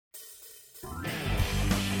Hey,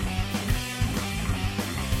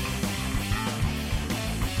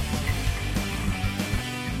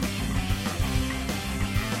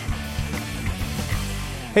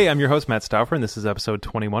 I'm your host, Matt Stauffer, and this is episode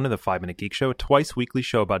 21 of the 5-Minute Geek Show, a twice-weekly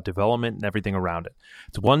show about development and everything around it.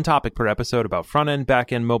 It's one topic per episode about front-end,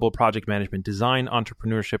 back-end, mobile, project management, design,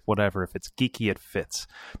 entrepreneurship, whatever. If it's geeky, it fits.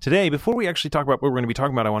 Today, before we actually talk about what we're going to be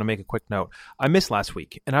talking about, I want to make a quick note. I missed last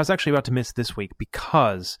week, and I was actually about to miss this week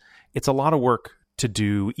because it's a lot of work to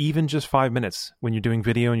do even just 5 minutes. When you're doing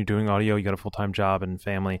video and you're doing audio, you got a full-time job and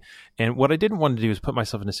family. And what I didn't want to do is put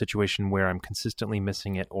myself in a situation where I'm consistently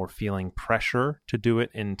missing it or feeling pressure to do it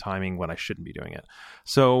in timing when I shouldn't be doing it.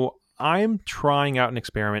 So I'm trying out an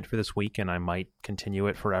experiment for this week, and I might continue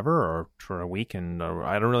it forever or for a week, and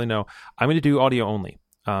I don't really know. I'm going to do audio only.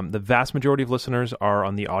 The vast majority of listeners are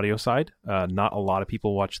on the audio side. Not a lot of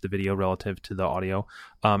people watch the video relative to the audio.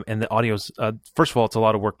 And the audio's, first of all, it's a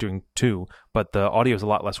lot of work doing two, but the audio is a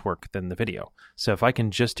lot less work than the video. So if I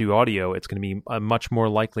can just do audio, it's going to be much more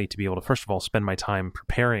likely to be able to, first of all, spend my time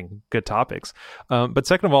preparing good topics. But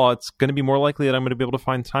second of all, it's going to be more likely that I'm going to be able to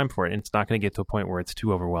find time for it. And it's not going to get to a point where it's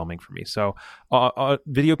too overwhelming for me. So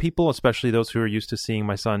video people, especially those who are used to seeing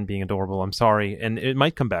my son being adorable, I'm sorry. And it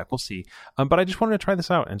might come back. We'll see. But I just wanted to try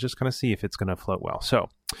this out and just kind of see if it's going to float well. So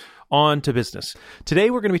on to business. Today,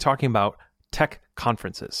 we're going to be talking about tech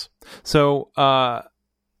conferences. So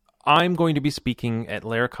I'm going to be speaking at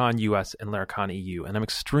Laracon US and Laracon EU, and I'm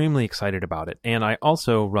extremely excited about it. And I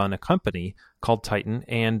also run a company called Titan,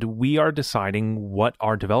 and we are deciding what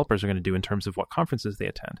our developers are going to do in terms of what conferences they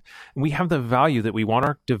attend. And we have the value that we want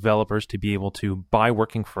our developers to be able to, by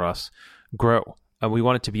working for us, grow. We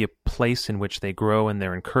want it to be a place in which they grow and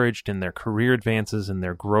they're encouraged in their career advances and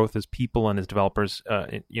their growth as people and as developers,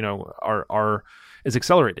 is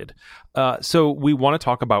accelerated. So we want to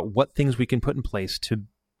talk about what things we can put in place to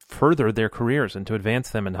further their careers and to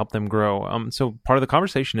advance them and help them grow. So part of the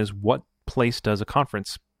conversation is, what place does a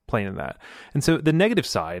conference play in that? And so the negative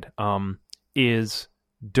side is,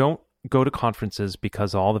 don't go to conferences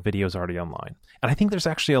because all the video is already online. And I think there's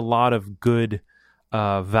actually a lot of good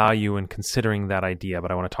value in considering that idea,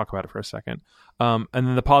 but I want to talk about it for a second. And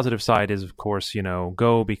then the positive side is, of course,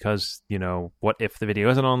 go because, what if the video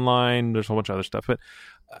isn't online? There's a whole bunch of other stuff. But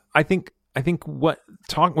I think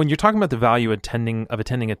when you're talking about the value of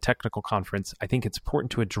attending a technical conference, I think it's important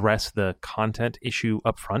to address the content issue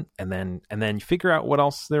up front and then figure out what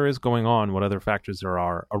else there is going on, what other factors there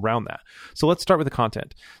are around that. So let's start with the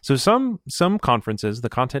content. So some conferences, the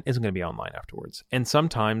content isn't going to be online afterwards. And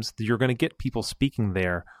sometimes you're going to get people speaking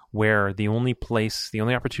there where the only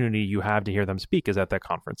opportunity you have to hear them speak is at that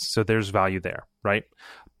conference. So there's value there, right?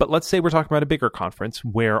 But let's say we're talking about a bigger conference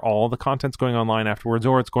where all the content's going online afterwards,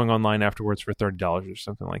 or it's going online afterwards for $30 or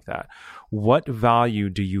something like that. What value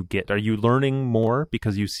do you get? Are you learning more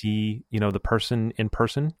because you see, the person in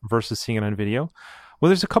person versus seeing it on video? Well,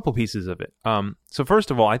 there's a couple pieces of it. So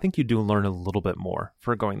first of all, I think you do learn a little bit more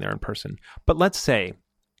for going there in person. But let's say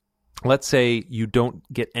you don't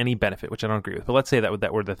get any benefit, which I don't agree with, but let's say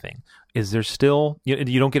that were the thing. Is there still,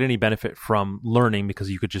 you don't get any benefit from learning because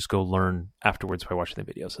you could just go learn afterwards by watching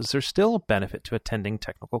the videos. Is there still a benefit to attending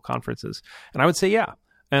technical conferences? And I would say, yeah.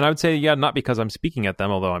 And I would say, yeah, not because I'm speaking at them,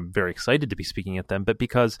 although I'm very excited to be speaking at them, but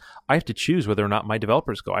because I have to choose whether or not my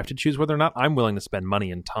developers go. I have to choose whether or not I'm willing to spend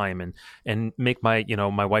money and time and make my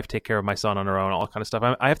wife take care of my son on her own, all that kind of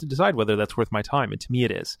stuff. I have to decide whether that's worth my time. And to me,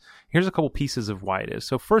 it is. Here's a couple pieces of why it is.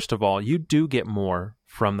 So first of all, you do get more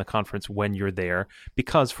from the conference when you're there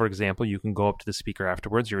because, for example, you can go up to the speaker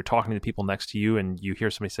afterwards, you're talking to the people next to you, and you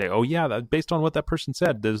hear somebody say, oh yeah, based on what that person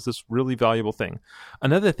said, there's this really valuable thing.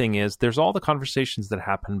 Another thing is there's all the conversations that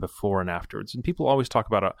happen before and afterwards, and people always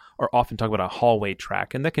often talk about a hallway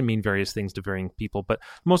track, and that can mean various things to varying people, but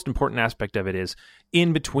the most important aspect of it is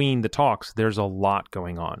in between the talks, there's a lot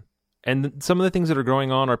going on. And some of the things that are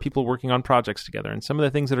going on are people working on projects together. And some of the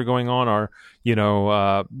things that are going on are,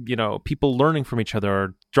 people learning from each other,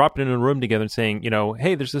 or dropping in a room together and saying,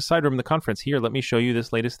 hey, there's this side room in the conference. Here, let me show you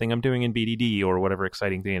this latest thing I'm doing in BDD or whatever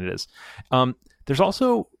exciting thing it is. There's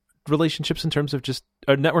also relationships in terms of just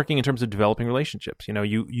networking in terms of developing relationships.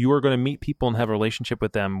 You are going to meet people and have a relationship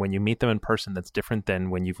with them when you meet them in person that's different than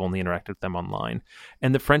when you've only interacted with them online.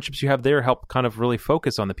 And the friendships you have there help kind of really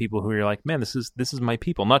focus on the people who you're like, man, this is my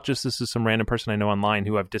people, not just this is some random person I know online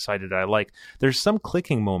who I've decided I like. There's some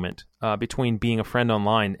clicking moment between being a friend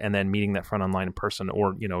online and then meeting that friend online in person,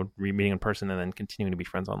 or meeting in person and then continuing to be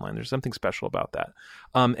friends online. There's something special about that.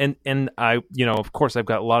 And I, of course, I've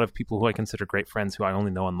got a lot of people who I consider great friends who I only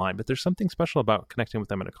know online, but there's something special about connecting with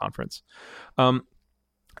them at a conference.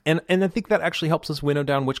 And I think that actually helps us winnow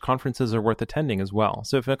down which conferences are worth attending as well.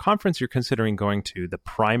 So if a conference you're considering going to, the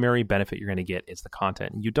primary benefit you're going to get is the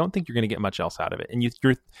content, and you don't think you're going to get much else out of it, and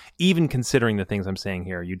you're even considering the things I'm saying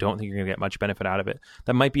here, you don't think you're going to get much benefit out of it,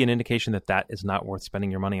 that might be an indication that that is not worth spending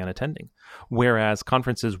your money on attending. Whereas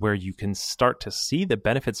conferences where you can start to see the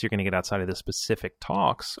benefits you're going to get outside of the specific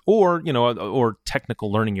talks, or or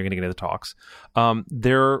technical learning you're going to get at the talks,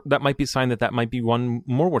 that might be a sign that might be one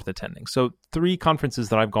more worth attending. So 3 conferences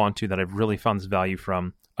that I've gone to that I've really found this value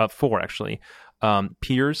from, 4 actually.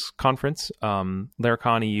 Peers Conference,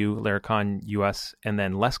 Laracon EU, Laracon US, and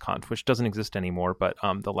then LessConf, which doesn't exist anymore, but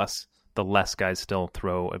the Less guys still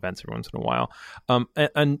throw events every once in a while.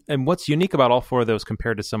 And what's unique about all 4 of those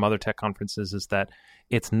compared to some other tech conferences is that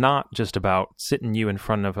it's not just about sitting you in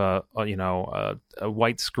front of a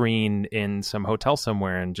white screen in some hotel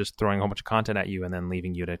somewhere and just throwing a whole bunch of content at you and then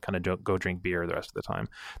leaving you to kind of go drink beer the rest of the time.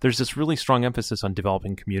 There's this really strong emphasis on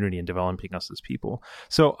developing community and developing us as people.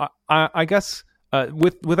 So I guess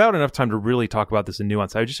without enough time to really talk about this in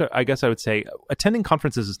nuance, I guess I would say attending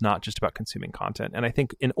conferences is not just about consuming content. And I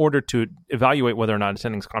think in order to evaluate whether or not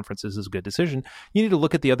attending conferences is a good decision, you need to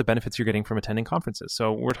look at the other benefits you're getting from attending conferences.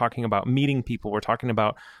 So we're talking about meeting people. We're talking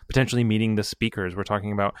about potentially meeting the speakers. We're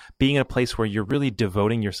talking about being in a place where you're really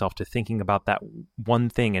devoting yourself to thinking about that one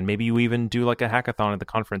thing. And maybe you even do like a hackathon at the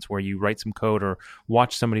conference where you write some code or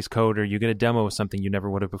watch somebody's code, or you get a demo of something you never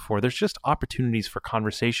would have before. There's just opportunities for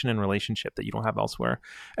conversation and relationship that you don't have elsewhere.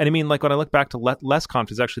 And I mean, like when I look back to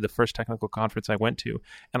LessConf is actually the first technical conference I went to,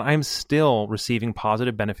 and I'm still receiving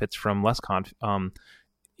positive benefits from LessConf.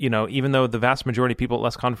 Even though the vast majority of people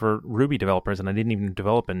at LessConf are Ruby developers, and I didn't even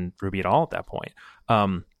develop in Ruby at all at that point.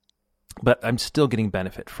 But I'm still getting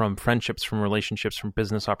benefit from friendships, from relationships, from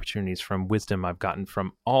business opportunities, from wisdom I've gotten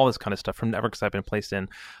from all this kind of stuff, from networks I've been placed in.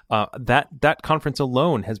 That conference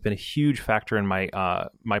alone has been a huge factor in my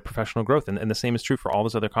my professional growth. And the same is true for all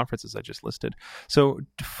those other conferences I just listed. So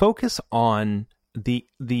focus on the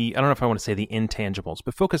I don't know if I want to say the intangibles,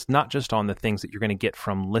 but focus not just on the things that you're going to get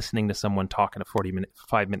from listening to someone talk in a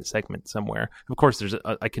 5-minute segment somewhere. Of course, there's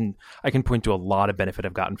I can point to a lot of benefit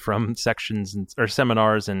I've gotten from sections or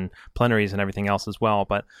seminars and plenaries and everything else as well.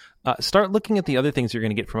 But start looking at the other things you're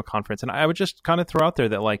going to get from a conference. And I would just kind of throw out there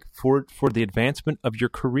that, like, for the advancement of your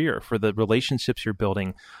career, for the relationships you're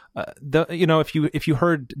building, if you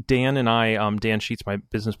heard Dan and I, Dan Sheets, my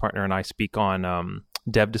business partner, and I speak on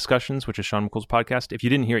Dev Discussions, which is Sean McCool's podcast. If you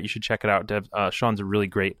didn't hear it, you should check it out. Sean's a really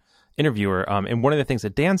great interviewer. And one of the things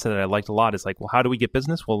that Dan said that I liked a lot is like, well, how do we get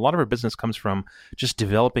business? Well, a lot of our business comes from just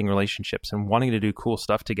developing relationships and wanting to do cool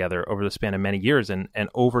stuff together over the span of many years. And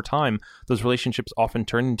over time, those relationships often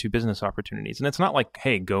turn into business opportunities. And it's not like,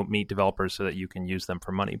 hey, go meet developers so that you can use them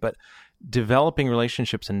for money. But developing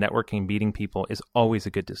relationships and networking, meeting people is always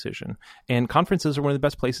a good decision. And conferences are one of the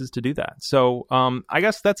best places to do that. So I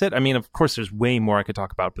guess that's it. I mean, of course, there's way more I could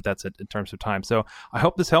talk about, but that's it in terms of time. So I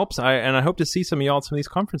hope this helps. And I hope to see some of y'all at some of these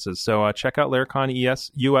conferences. So check out Laracon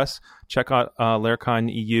US, check out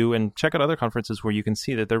Laracon EU, and check out other conferences where you can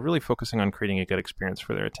see that they're really focusing on creating a good experience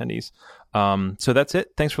for their attendees. So that's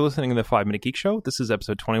it. Thanks for listening to the 5 Minute Geek Show. This is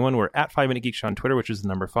episode 21. We're at 5 Minute Geek Show on Twitter, which is the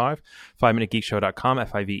number 5, 5minutegeekshow.com,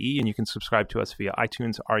 FIVE, and you can subscribe to us via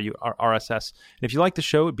iTunes, RSS. And if you like the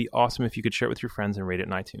show, it'd be awesome if you could share it with your friends and rate it in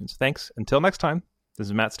iTunes. Thanks. Until next time, this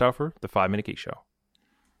is Matt Stauffer, the 5 Minute Geek Show.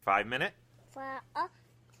 5 minute?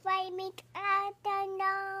 5 minute, I don't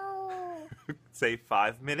know. Say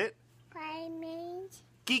 5 minute 5 minutes.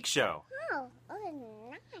 Geek Show. Oh,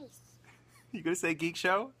 nice. You gonna say Geek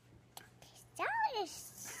Show? So is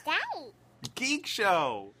say. Geek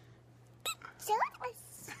Show. So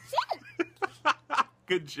is say.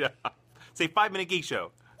 Good job. Say 5 Minute Geek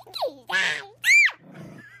Show. Okay,